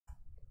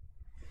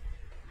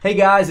Hey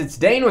guys, it's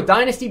Dane with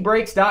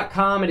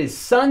DynastyBreaks.com. It is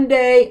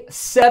Sunday,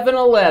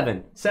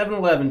 7-Eleven.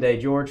 7-Eleven day,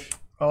 George.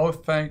 Oh,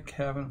 thank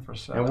heaven for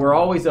 7. And we're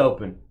always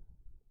open.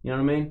 You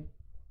know what I mean?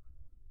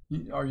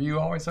 Are you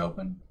always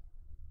open?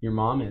 Your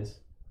mom is.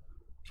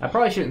 I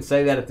probably shouldn't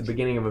say that at the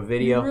beginning of a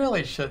video. You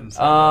really shouldn't say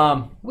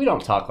that. We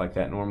don't talk like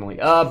that normally.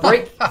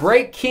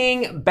 Break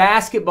King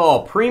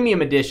Basketball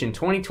Premium Edition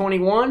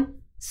 2021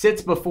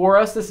 sits before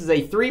us. This is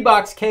a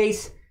 3-box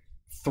case.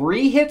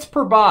 3 hits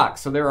per box.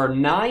 So there are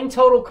 9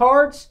 total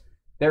cards.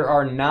 There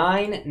are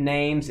 9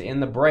 names in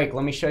the break.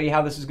 Let me show you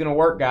how this is going to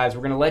work, guys.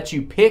 We're going to let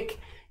you pick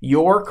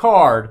your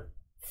card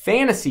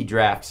fantasy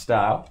draft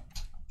style.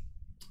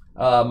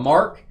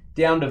 Mark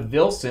down to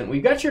Vilcent.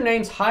 We've got your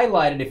names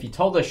highlighted if you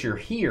told us you're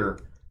here.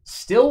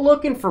 Still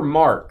looking for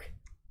Mark.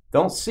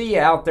 Don't see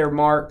you out there,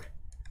 Mark.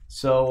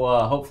 So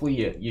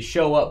hopefully you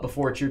show up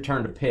before it's your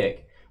turn to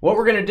pick. What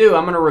we're going to do,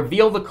 I'm going to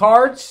reveal the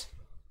cards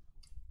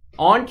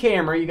on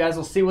camera. You guys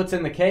will see what's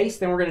in the case.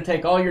 Then we're going to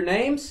take all your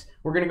names.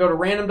 We're going to go to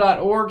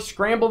random.org,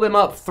 scramble them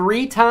up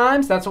 3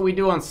 times. That's what we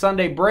do on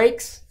Sunday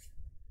breaks.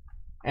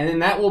 And then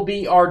that will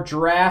be our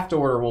draft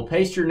order. We'll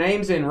paste your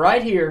names in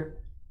right here.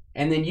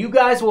 And then you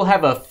guys will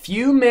have a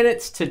few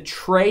minutes to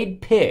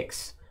trade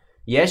picks.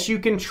 Yes, you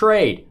can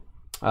trade.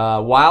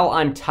 While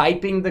I'm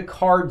typing the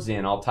cards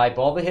in, I'll type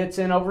all the hits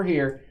in over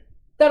here.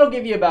 That'll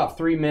give you about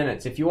 3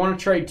 minutes. If you want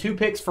to trade 2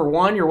 picks for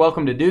 1, you're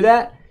welcome to do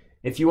that.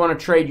 If you want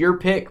to trade your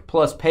pick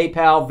plus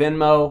PayPal,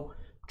 Venmo,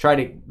 try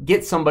to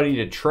get somebody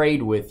to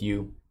trade with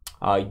you,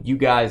 you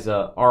guys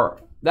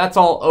that's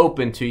all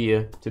open to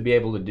you to be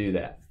able to do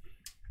that.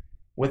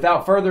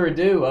 Without further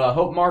ado,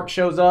 hope Mark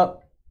shows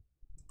up.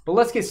 But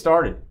let's get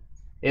started.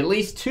 At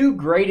least 2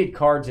 graded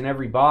cards in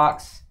every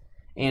box.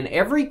 And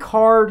every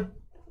card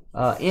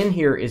in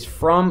here is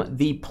from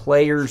the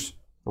player's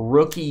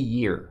rookie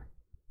year.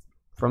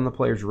 From the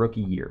player's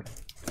rookie year.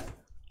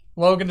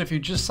 Logan, if you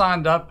just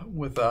signed up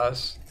with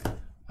us,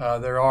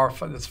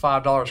 it's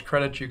 $5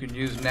 credit you can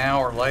use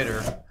now or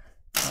later.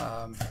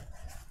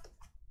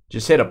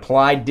 Just hit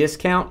apply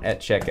discount at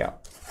checkout.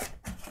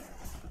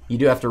 You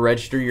do have to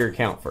register your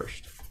account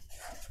first.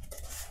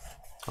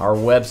 Our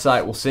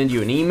website will send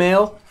you an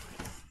email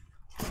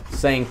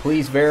saying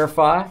please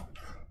verify.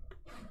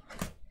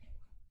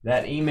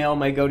 That email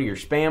may go to your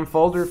spam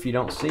folder if you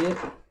don't see it.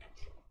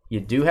 You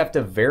do have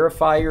to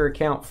verify your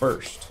account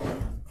first.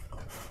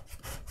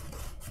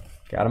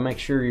 Got to make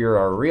sure you're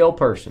a real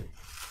person.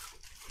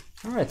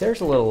 All right, there's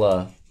a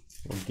little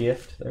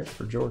gift there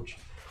for George.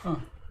 Huh.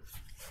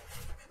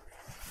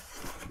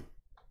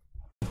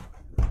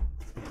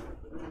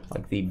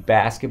 Like the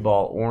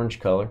basketball orange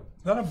color.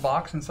 Is that a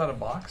box inside a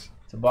box?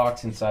 It's a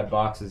box inside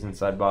boxes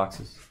inside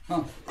boxes.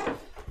 Huh.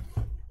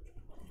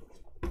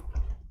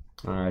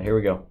 All right, here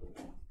we go.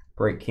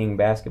 Break King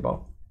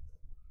Basketball.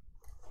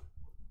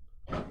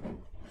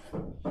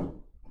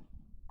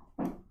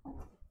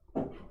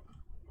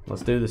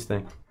 Let's do this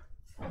thing.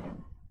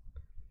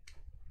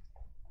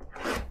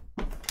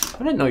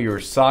 I didn't know you were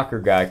a soccer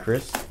guy,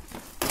 Chris.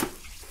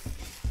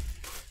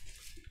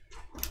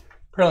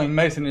 Apparently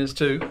Mason is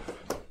too.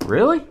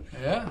 Really?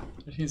 Yeah.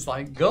 He's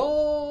like,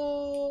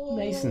 goal.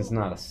 Mason's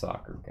not a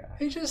soccer guy.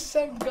 He just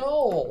said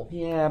goal.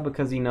 Yeah,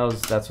 because he knows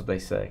that's what they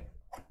say.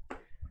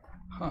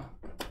 Huh.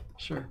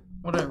 Sure.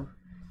 Whatever.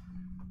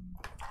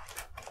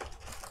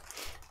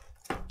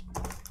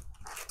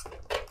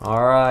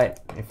 All right.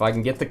 If I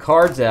can get the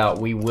cards out,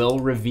 we will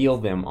reveal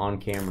them on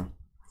camera.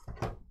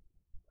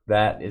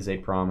 That is a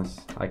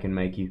promise I can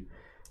make you.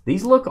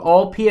 These look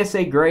all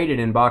PSA graded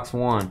in box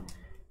 1.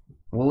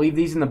 We'll leave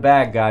these in the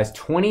bag, guys.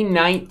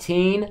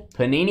 2019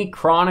 Panini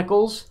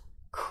Chronicles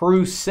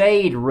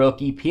Crusade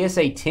rookie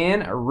PSA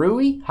 10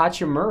 Rui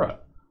Hachimura.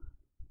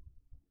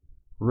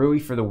 Rui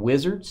for the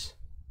Wizards.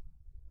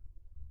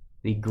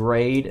 The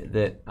grade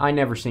that I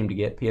never seem to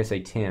get,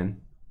 PSA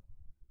 10.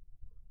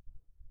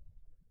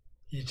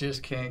 You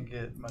just can't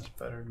get much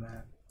better than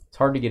that. It's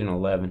hard to get an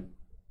 11.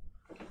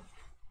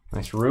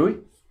 Nice Rui.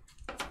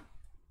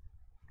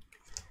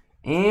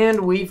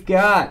 And we've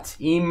got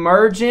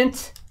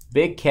Emergent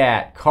Big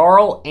Cat,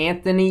 Karl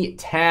Anthony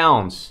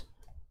Towns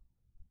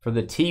for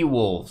the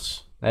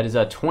T-Wolves. That is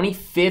a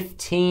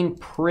 2015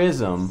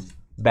 Prism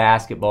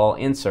basketball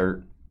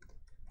insert.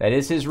 That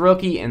is his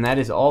rookie, and that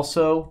is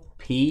also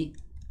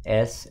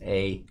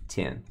PSA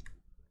 10.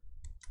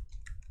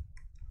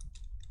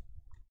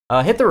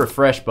 Hit the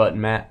refresh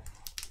button, Matt.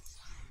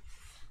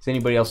 Is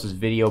anybody else's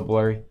video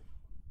blurry?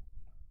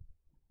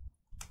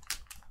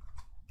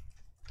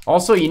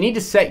 Also, you need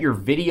to set your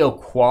video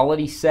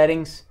quality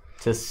settings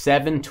to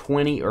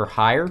 720 or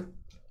higher.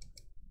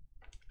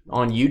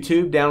 On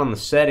YouTube, down on the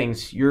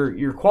settings,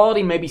 your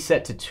quality may be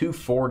set to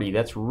 240.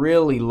 That's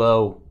really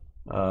low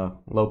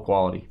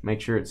quality. Make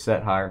sure it's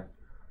set higher.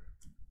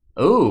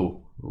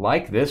 Ooh,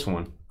 like this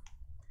one.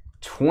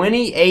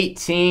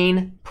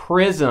 2018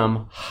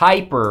 Prism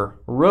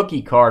Hyper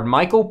rookie card,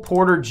 Michael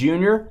Porter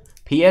Jr.,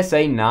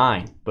 PSA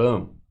 9.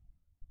 Boom.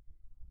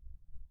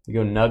 You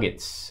go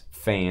Nuggets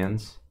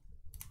fans.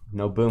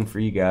 No boom for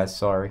you guys,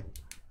 sorry.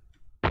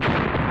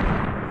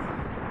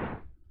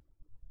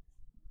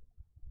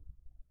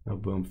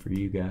 boom for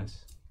you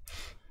guys.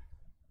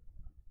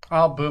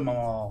 I'll boom them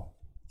all.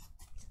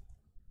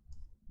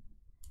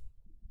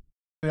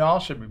 They all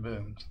should be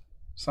booms.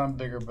 Some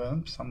bigger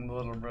booms, some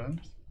little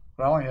booms.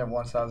 But I only have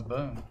one size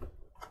boom.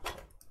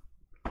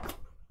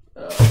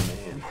 Oh,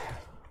 man.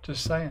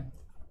 Just saying.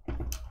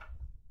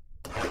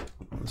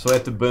 So we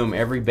have to boom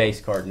every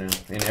base card now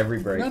in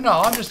every break.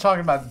 No, I'm just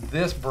talking about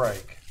this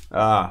break.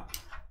 Ah.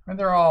 And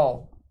they're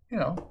all, you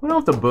know. We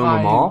don't have to boom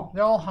them all.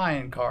 They're all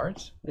high-end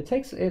cards. It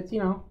takes, you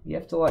know, you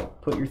have to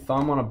like put your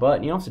thumb on a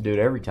button. You don't have to do it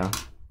every time.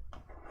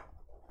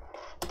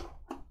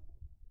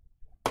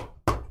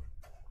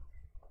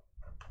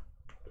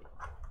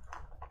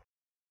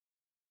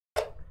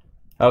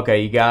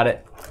 Okay, you got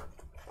it.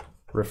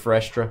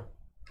 Refrestra.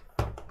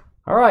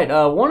 All right,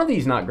 one of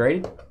these not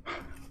graded.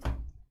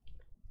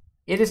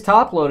 It is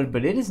top-loaded,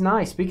 but it is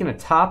nice. Speaking of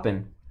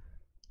topping,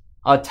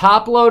 a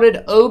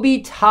top-loaded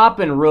Obi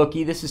Toppin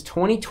rookie. This is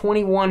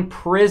 2021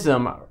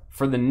 Prism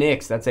for the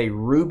Knicks. That's a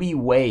Ruby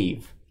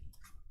Wave.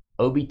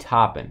 Obi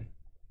Toppin.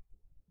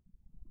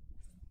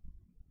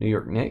 New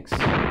York Knicks.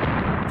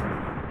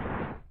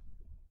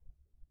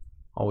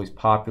 Always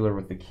popular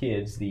with the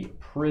kids. The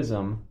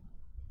Prism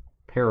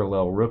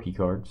parallel rookie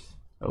cards.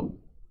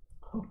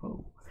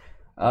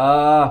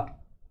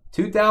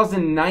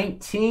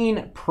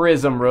 2019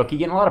 Prism rookie.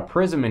 Getting a lot of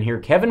Prism in here.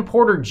 Kevin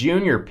Porter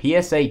Jr.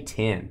 PSA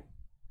 10.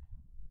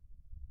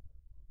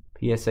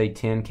 PSA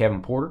 10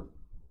 Kevin Porter.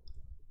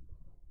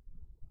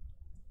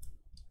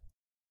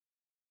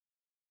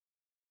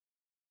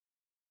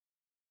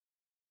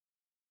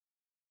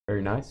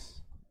 Very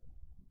nice.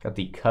 Got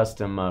the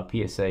custom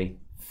PSA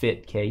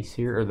fit case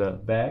here, or the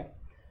bag.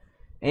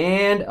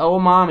 And oh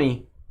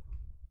mommy,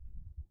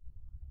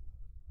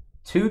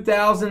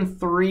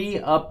 2003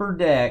 Upper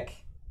Deck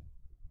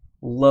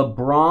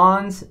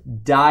LeBron's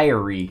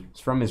Diary. It's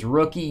from his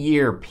rookie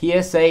year.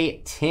 PSA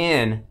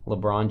 10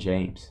 LeBron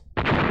James.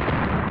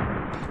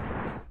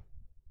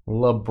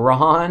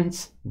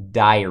 LeBron's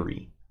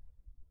Diary.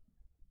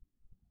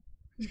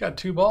 He's got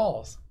 2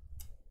 balls.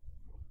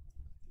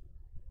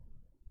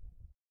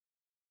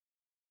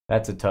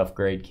 That's a tough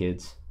grade,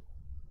 kids.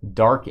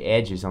 Dark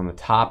edges on the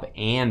top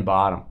and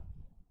bottom.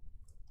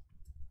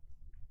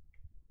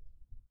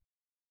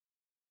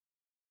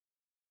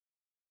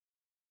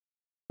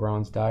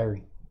 LeBron's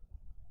Diary.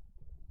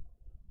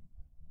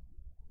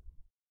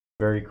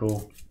 Very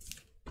cool.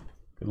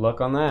 Good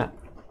luck on that.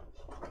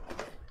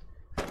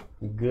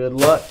 Good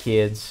luck,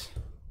 kids.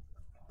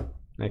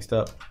 Next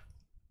up.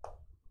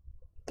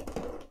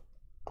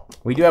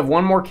 We do have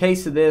one more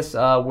case of this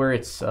where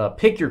it's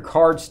pick your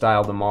card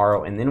style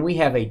tomorrow, and then we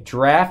have a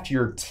draft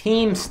your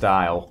team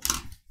style.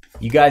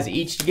 You guys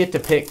each get to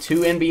pick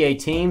 2 NBA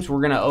teams.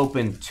 We're going to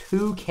open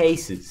 2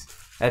 cases.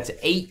 That's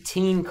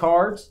 18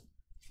 cards.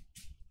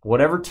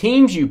 Whatever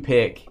teams you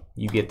pick,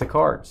 you get the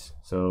cards.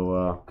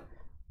 So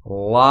a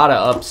lot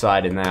of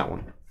upside in that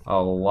one. A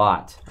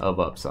lot of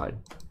upside.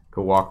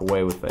 Could walk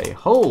away with a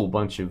whole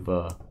bunch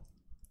of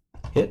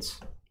hits.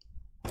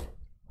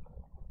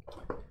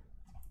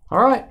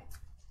 All right.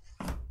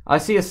 I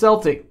see a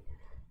Celtic.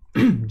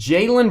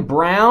 Jaylen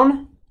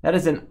Brown. That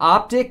is an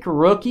Optic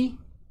rookie.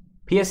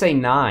 PSA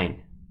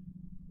 9.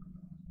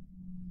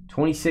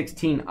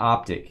 2016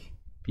 Optic.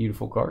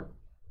 Beautiful card.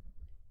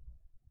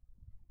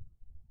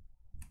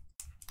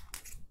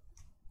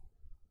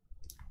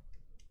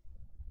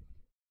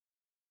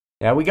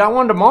 Yeah, we got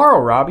one tomorrow,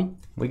 Robbie.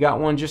 We got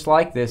one just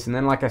like this. And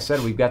then, like I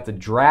said, we've got the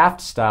draft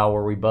style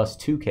where we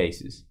bust 2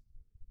 cases.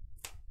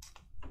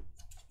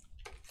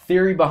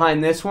 Theory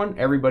behind this one,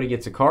 everybody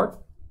gets a card.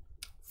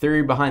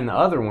 Theory behind the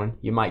other one,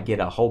 you might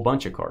get a whole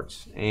bunch of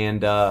cards.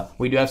 And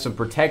we do have some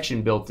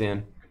protection built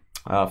in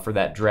for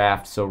that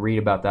draft, so read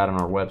about that on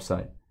our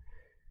website.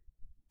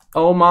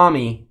 Oh,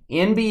 mommy,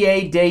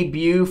 NBA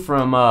debut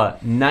from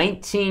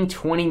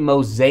 1920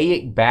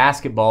 Mosaic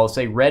Basketball. It's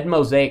a red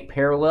Mosaic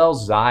parallel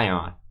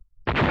Zion.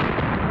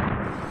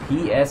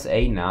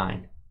 PSA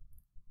 9.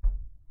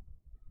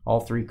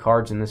 All 3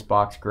 cards in this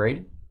box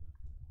graded.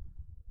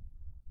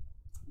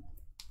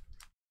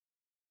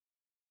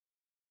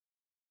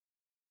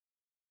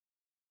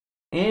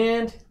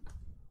 And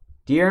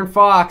De'Aaron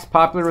Fox,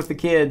 popular with the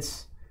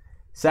kids.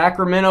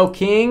 Sacramento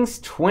Kings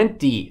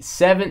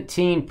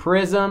 2017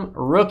 Prism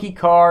rookie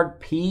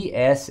card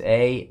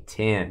PSA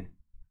 10.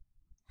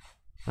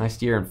 Nice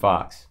De'Aaron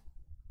Fox.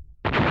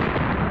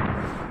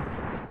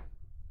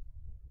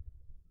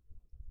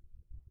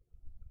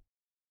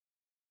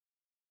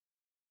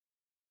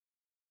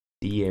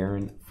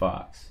 De'Aaron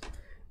Fox.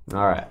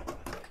 All right.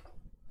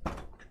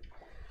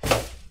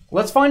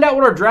 Let's find out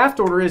what our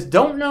draft order is.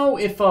 Don't know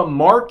if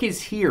Mark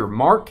is here.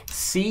 Mark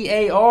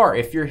C-A-R.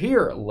 If you're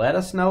here, let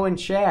us know in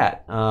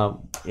chat.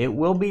 It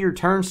will be your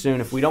turn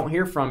soon. If we don't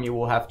hear from you,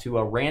 we'll have to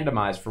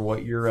randomize for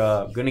what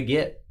you're going to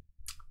get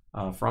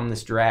from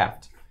this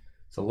draft.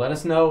 So let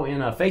us know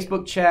in a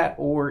Facebook chat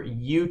or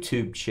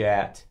YouTube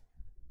chat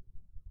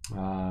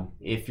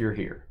if you're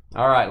here.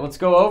 All right, let's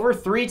go over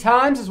 3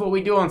 times is what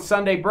we do on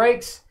Sunday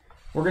breaks.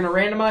 We're going to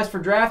randomize for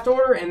draft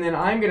order, and then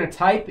I'm going to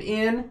type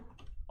in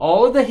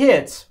all of the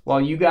hits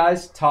while you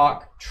guys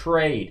talk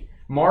trade.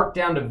 Mark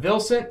down to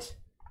Vilcent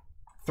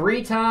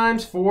 3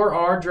 times for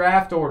our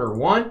draft order.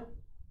 1,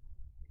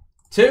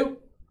 2,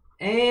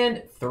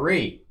 and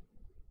 3.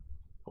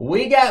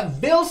 We got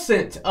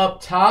Vilcent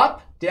up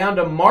top down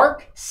to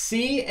Mark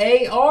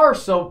CAR.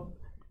 So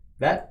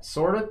that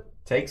sort of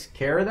takes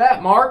care of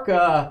that. Mark,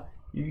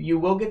 you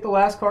will get the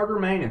last card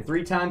remaining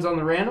 3 times on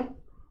the random.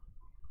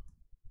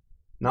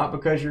 Not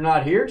because you're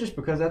not here, just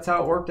because that's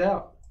how it worked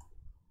out.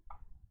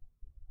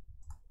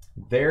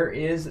 There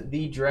is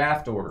the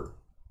draft order.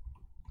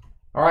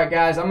 All right,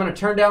 guys, I'm going to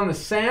turn down the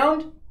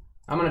sound.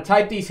 I'm going to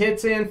type these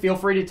hits in. Feel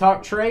free to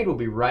talk trade. We'll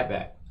be right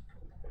back.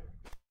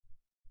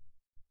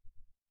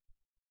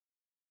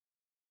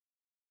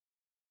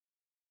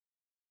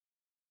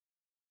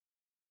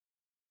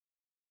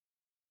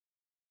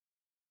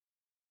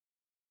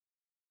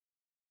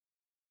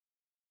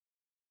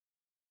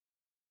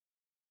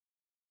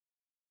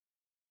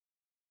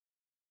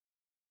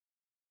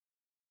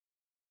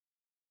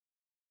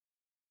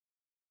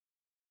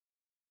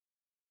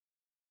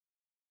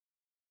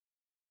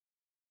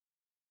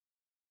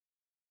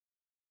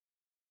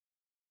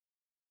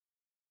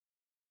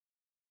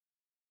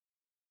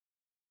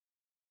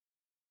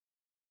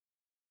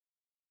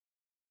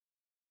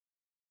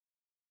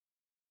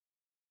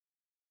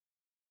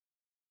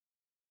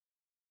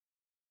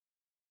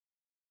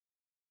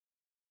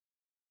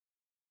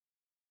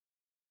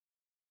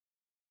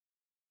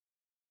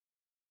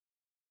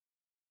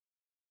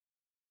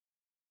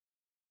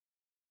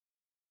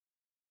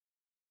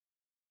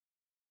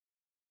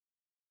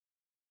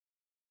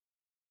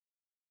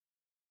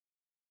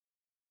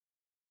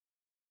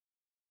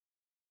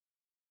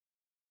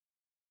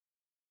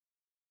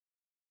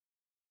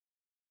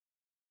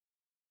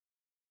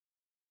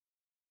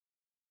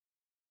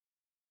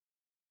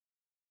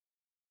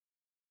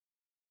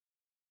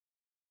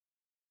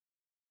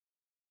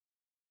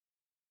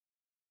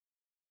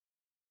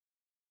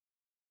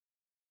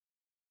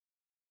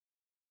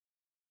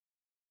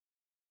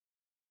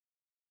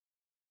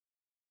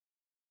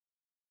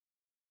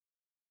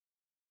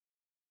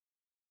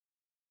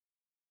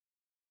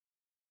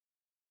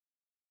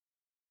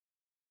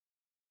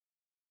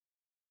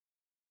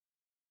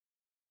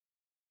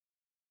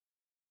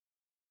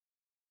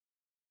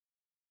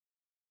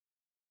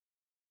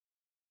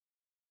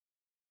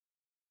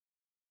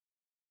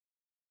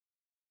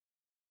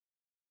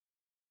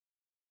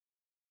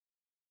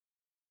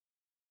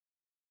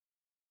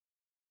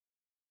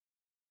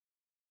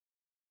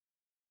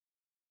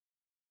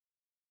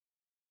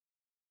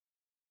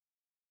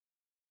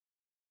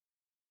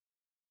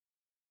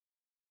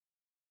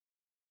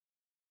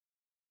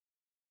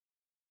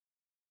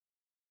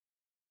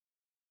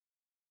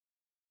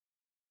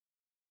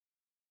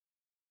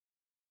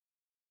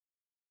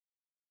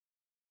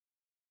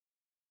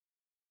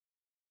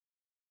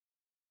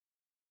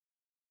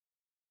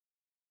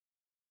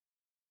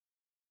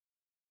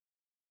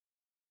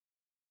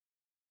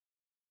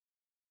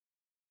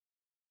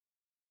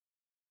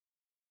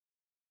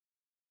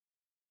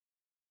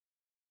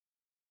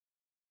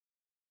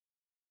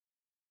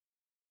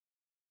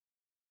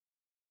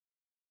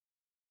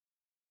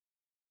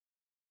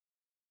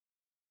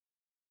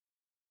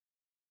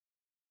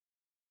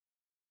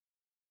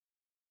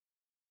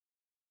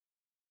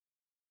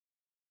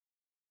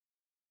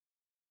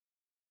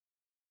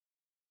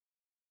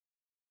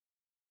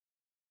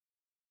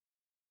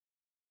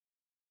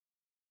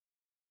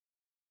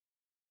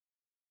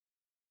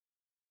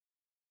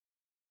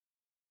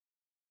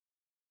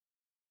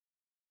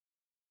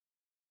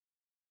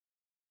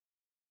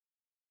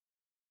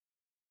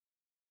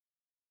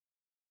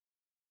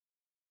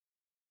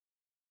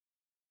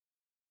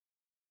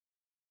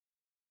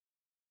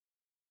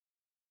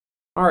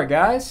 All right,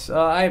 guys,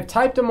 I have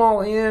typed them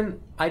all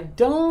in. I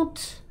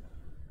don't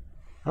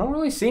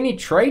really see any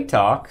trade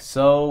talk.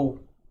 So,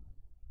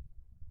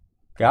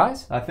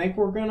 guys, I think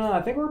we're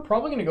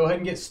probably gonna go ahead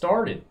and get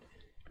started.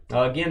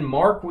 Again,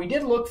 Mark, we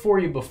did look for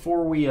you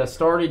before we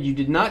started. You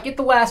did not get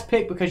the last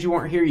pick because you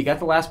weren't here. You got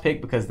the last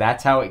pick because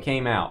that's how it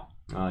came out.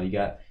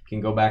 You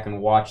can go back and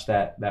watch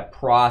that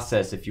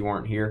process if you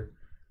weren't here.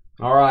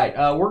 All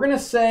right, we're gonna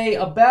say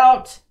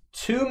about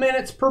 2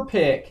 minutes per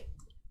pick.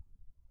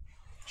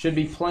 Should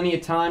be plenty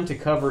of time to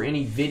cover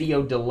any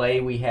video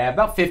delay we have.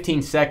 About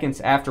 15 seconds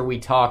after we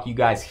talk, you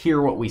guys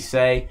hear what we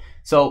say.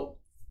 So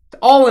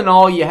all in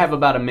all, you have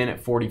about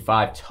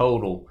 1:45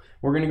 total.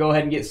 We're going to go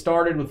ahead and get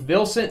started with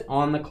Vilcent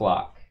on the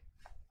clock.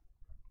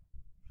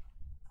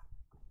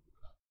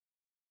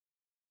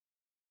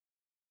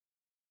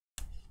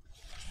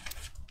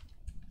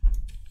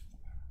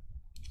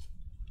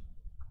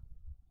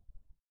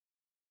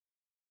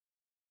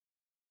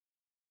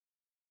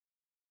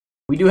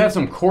 We do have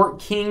some Court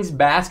Kings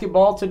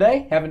basketball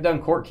today. Haven't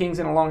done Court Kings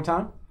in a long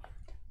time.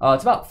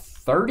 It's about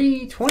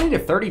 20 to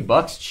 30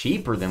 bucks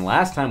cheaper than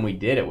last time we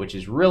did it, which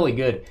is really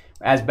good.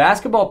 As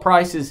basketball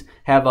prices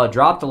have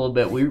dropped a little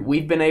bit,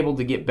 we've been able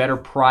to get better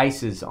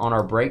prices on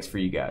our breaks for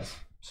you guys.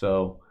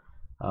 So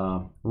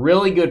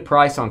really good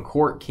price on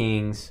Court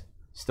Kings.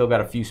 Still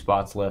got a few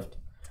spots left.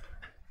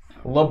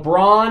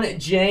 LeBron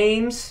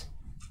James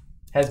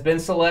has been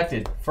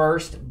selected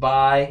first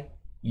by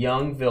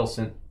Young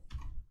Vilson,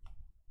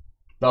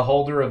 the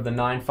holder of the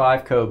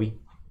 9.5 Kobe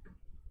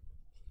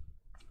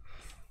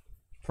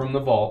from the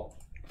vault.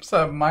 What's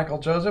up, Michael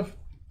Joseph?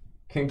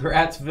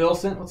 Congrats,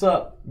 Vilson. What's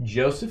up,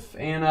 Joseph?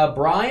 And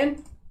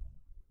Brian,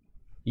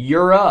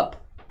 you're up.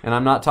 And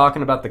I'm not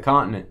talking about the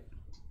continent.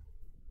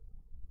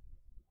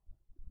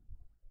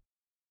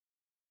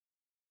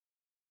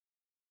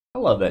 I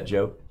love that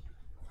joke.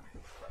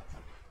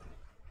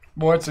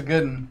 Boy, it's a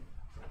good one.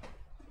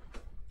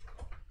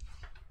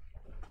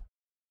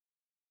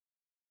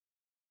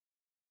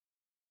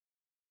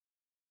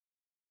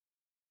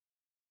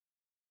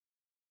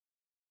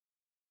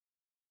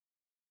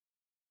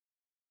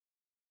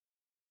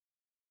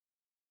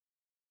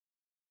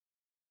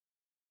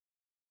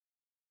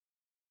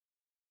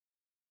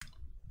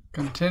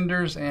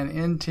 Contenders and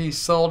NT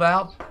sold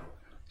out.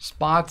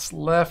 Spots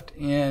left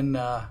in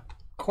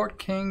Court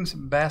Kings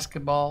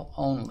basketball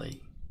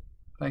only.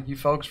 Thank you,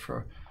 folks,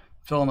 for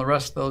filling the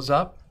rest of those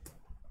up.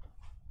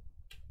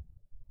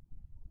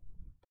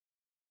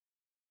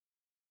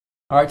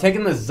 All right,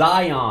 taking the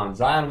Zion.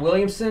 Zion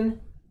Williamson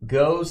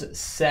goes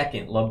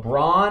second.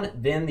 LeBron,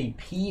 then the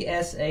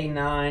PSA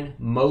 9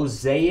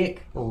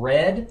 Mosaic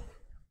Red.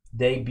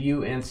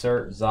 Debut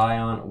insert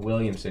Zion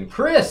Williamson.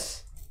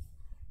 Chris,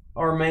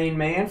 our main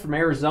man from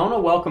Arizona,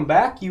 welcome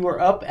back. You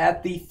are up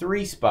at the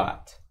 3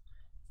 spot.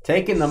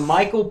 Taking the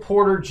Michael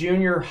Porter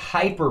Jr.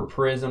 Hyper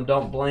Prism.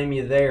 Don't blame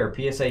you there.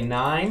 PSA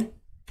 9.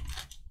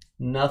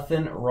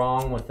 Nothing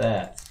wrong with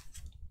that.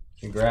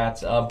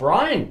 Congrats.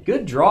 Brian,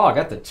 good draw.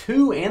 Got the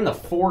 2 and the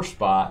 4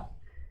 spot.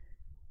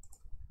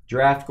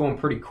 Draft going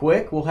pretty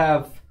quick. We'll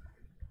have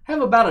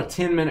about a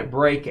 10-minute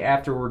break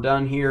after we're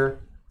done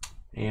here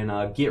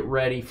and get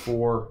ready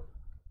for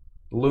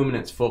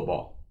Luminance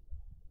football.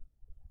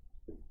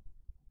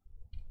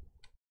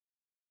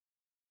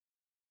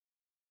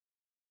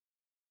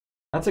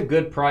 That's a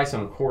good price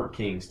on Court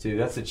Kings, too.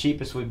 That's the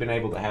cheapest we've been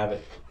able to have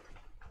it.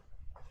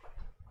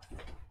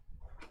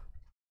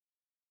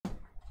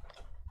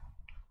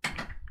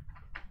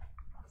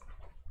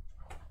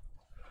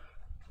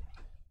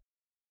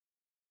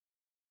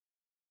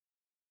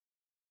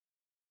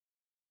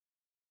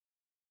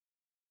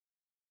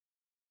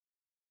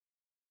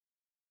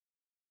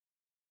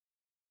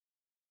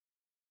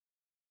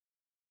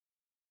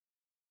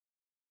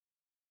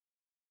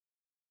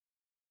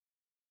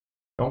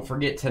 Don't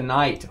forget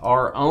tonight,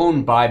 our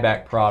own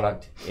buyback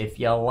product. If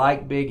you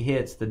like big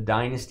hits, the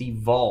Dynasty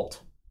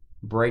Vault.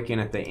 Break in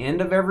at the end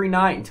of every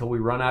night until we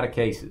run out of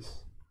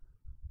cases.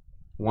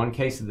 1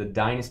 case of the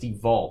Dynasty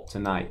Vault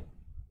tonight.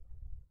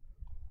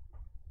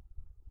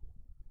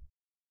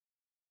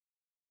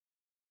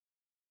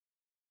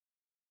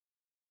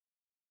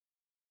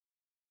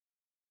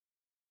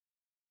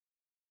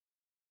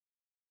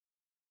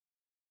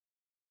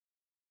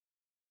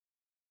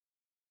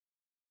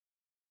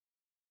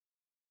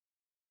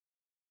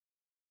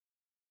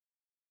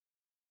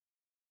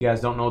 If you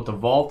guys don't know what the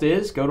Vault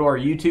is, go to our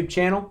YouTube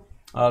channel,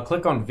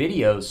 click on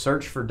videos,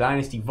 search for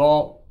Dynasty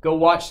Vault, go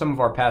watch some of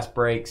our past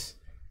breaks.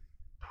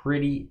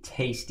 Pretty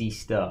tasty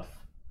stuff.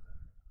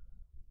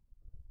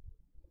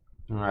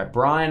 All right,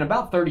 Brian,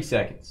 about 30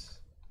 seconds.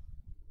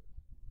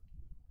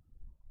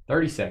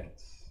 30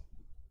 seconds.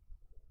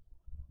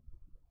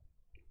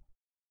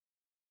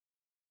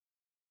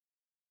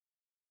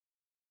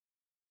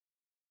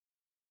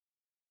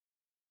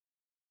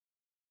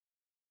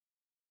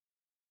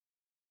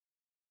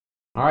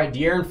 All right,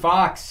 De'Aaron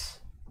Fox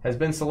has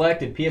been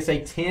selected. PSA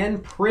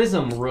 10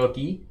 Prism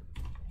rookie.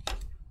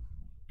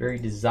 Very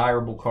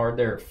desirable card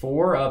there at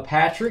 4.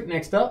 Patrick,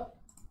 next up.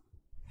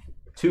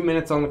 2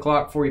 minutes on the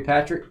clock for you,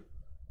 Patrick.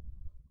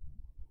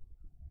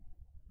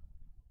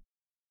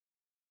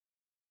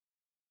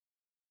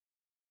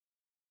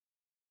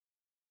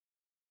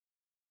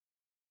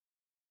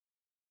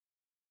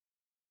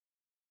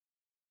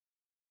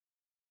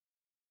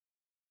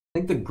 I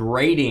think the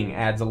grading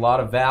adds a lot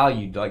of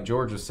value. Like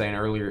George was saying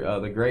earlier,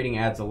 the grading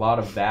adds a lot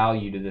of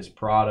value to this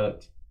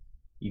product.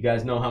 You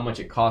guys know how much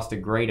it costs to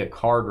grade a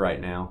card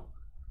right now.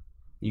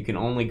 You can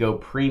only go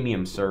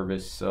premium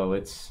service, so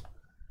it's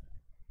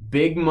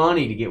big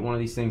money to get one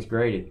of these things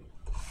graded.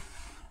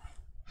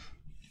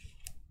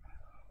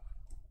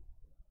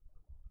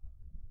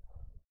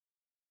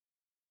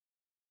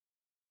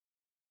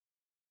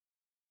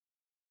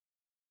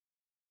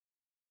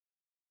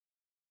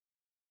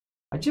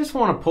 I just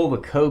want to pull the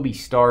Kobe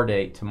star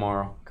date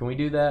tomorrow. Can we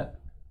do that?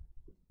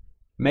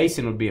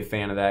 Mason would be a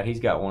fan of that.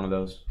 He's got one of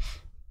those.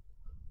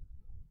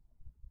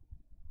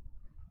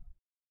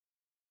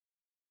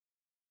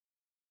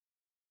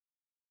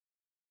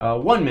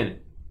 One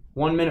minute.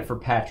 1 minute for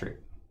Patrick.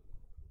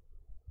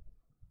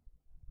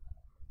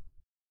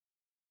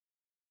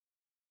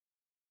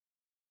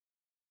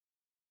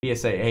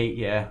 PSA 8,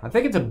 yeah. I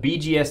think it's a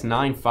BGS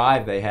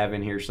 9.5 they have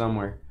in here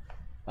somewhere.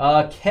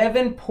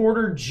 Kevin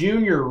Porter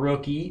Jr.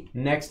 rookie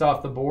next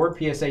off the board.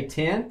 PSA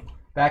 10.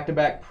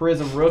 Back-to-back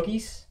Prism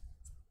rookies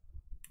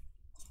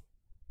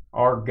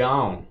are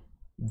gone.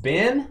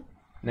 Ben,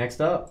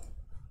 Next up.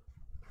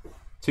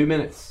 2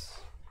 minutes.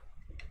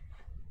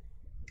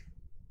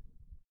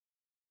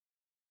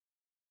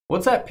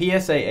 What's that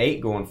PSA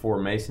 8 going for,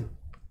 Mason?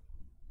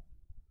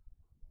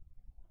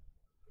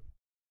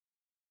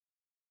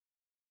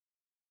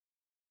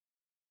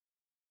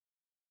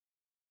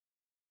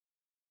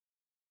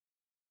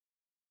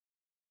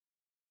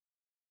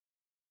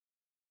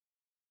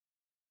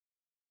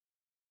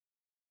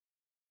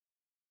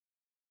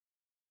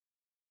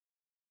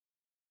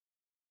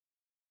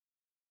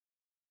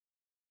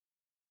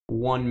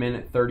 One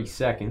minute, 30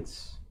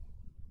 seconds.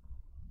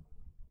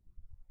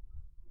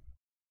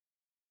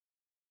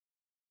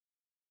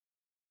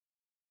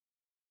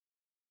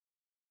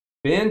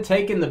 Ben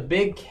taking the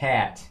big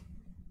cat.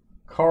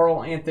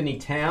 Carl Anthony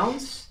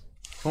Towns,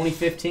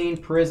 2015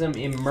 Prism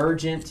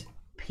Emergent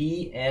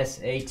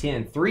PSA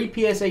 10. 3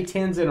 PSA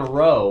 10s in a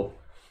row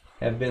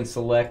have been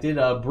selected.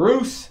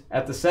 Bruce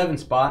at the 7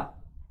 spot.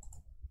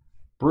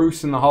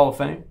 Bruce in the Hall of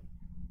Fame.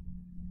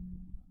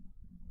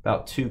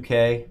 About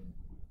 2K.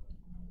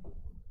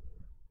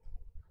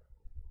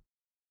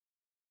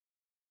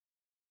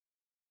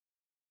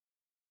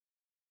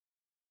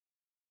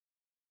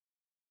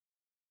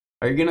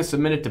 Are you going to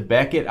submit it to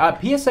Beckett?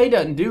 PSA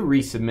doesn't do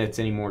resubmits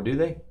anymore, do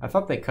they? I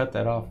thought they cut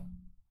that off.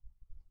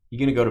 You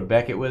going to go to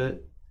Beckett with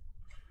it?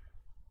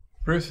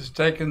 Bruce has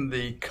taken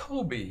the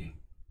Kobe.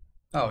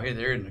 Oh, here,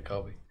 there isn't a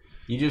Kobe.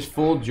 You just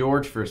fooled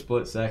George for a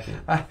split second.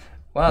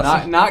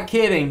 Well, not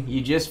kidding. You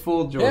just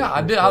fooled George. Yeah,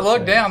 I did. I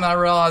looked down and I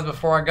realized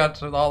before I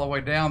got all the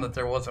way down that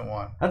there wasn't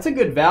one. That's a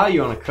good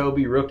value on a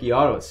Kobe rookie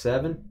auto at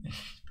 7.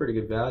 It's pretty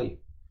good value.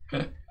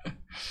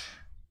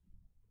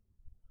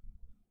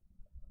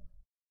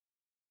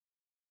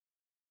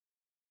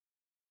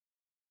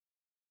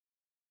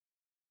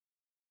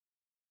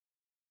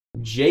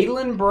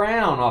 Jaylen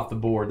Brown off the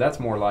board. That's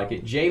more like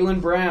it.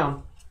 Jaylen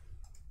Brown.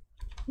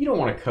 You don't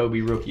want a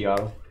Kobe rookie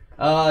auto.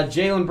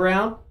 Jaylen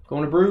Brown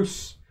going to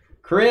Bruce.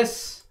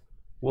 Chris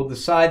will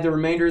decide the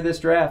remainder of this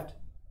draft.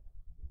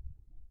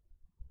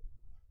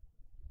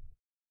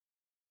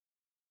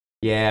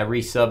 Yeah,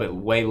 resub it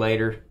way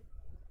later.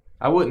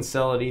 I wouldn't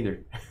sell it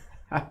either.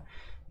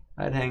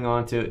 I'd hang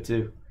on to it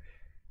too.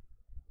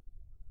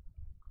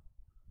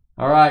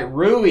 All right,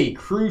 Rui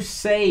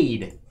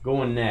Crusade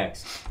going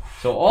next.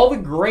 So all the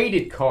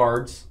graded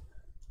cards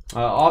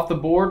off the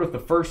board with the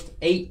first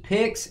 8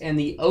 picks, and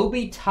the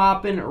Obi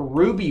Toppin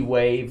Ruby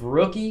Wave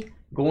rookie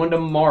going to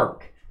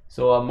Mark.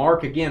 So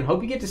Mark, again,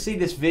 hope you get to see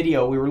this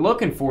video. We were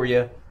looking for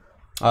you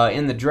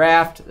in the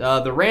draft.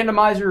 The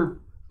randomizer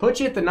put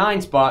you at the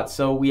 9 spot,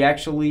 so we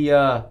actually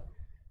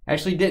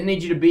didn't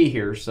need you to be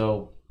here.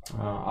 So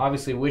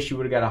obviously wish you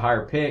would have got a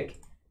higher pick,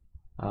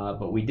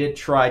 but we did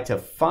try to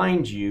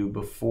find you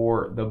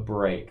before the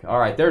break. All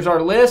right, there's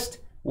our list.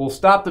 We'll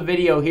stop the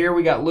video here.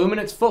 We got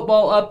Luminance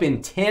football up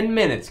in 10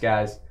 minutes,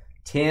 guys.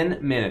 10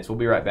 minutes. We'll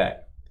be right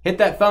back. Hit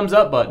that thumbs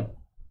up button.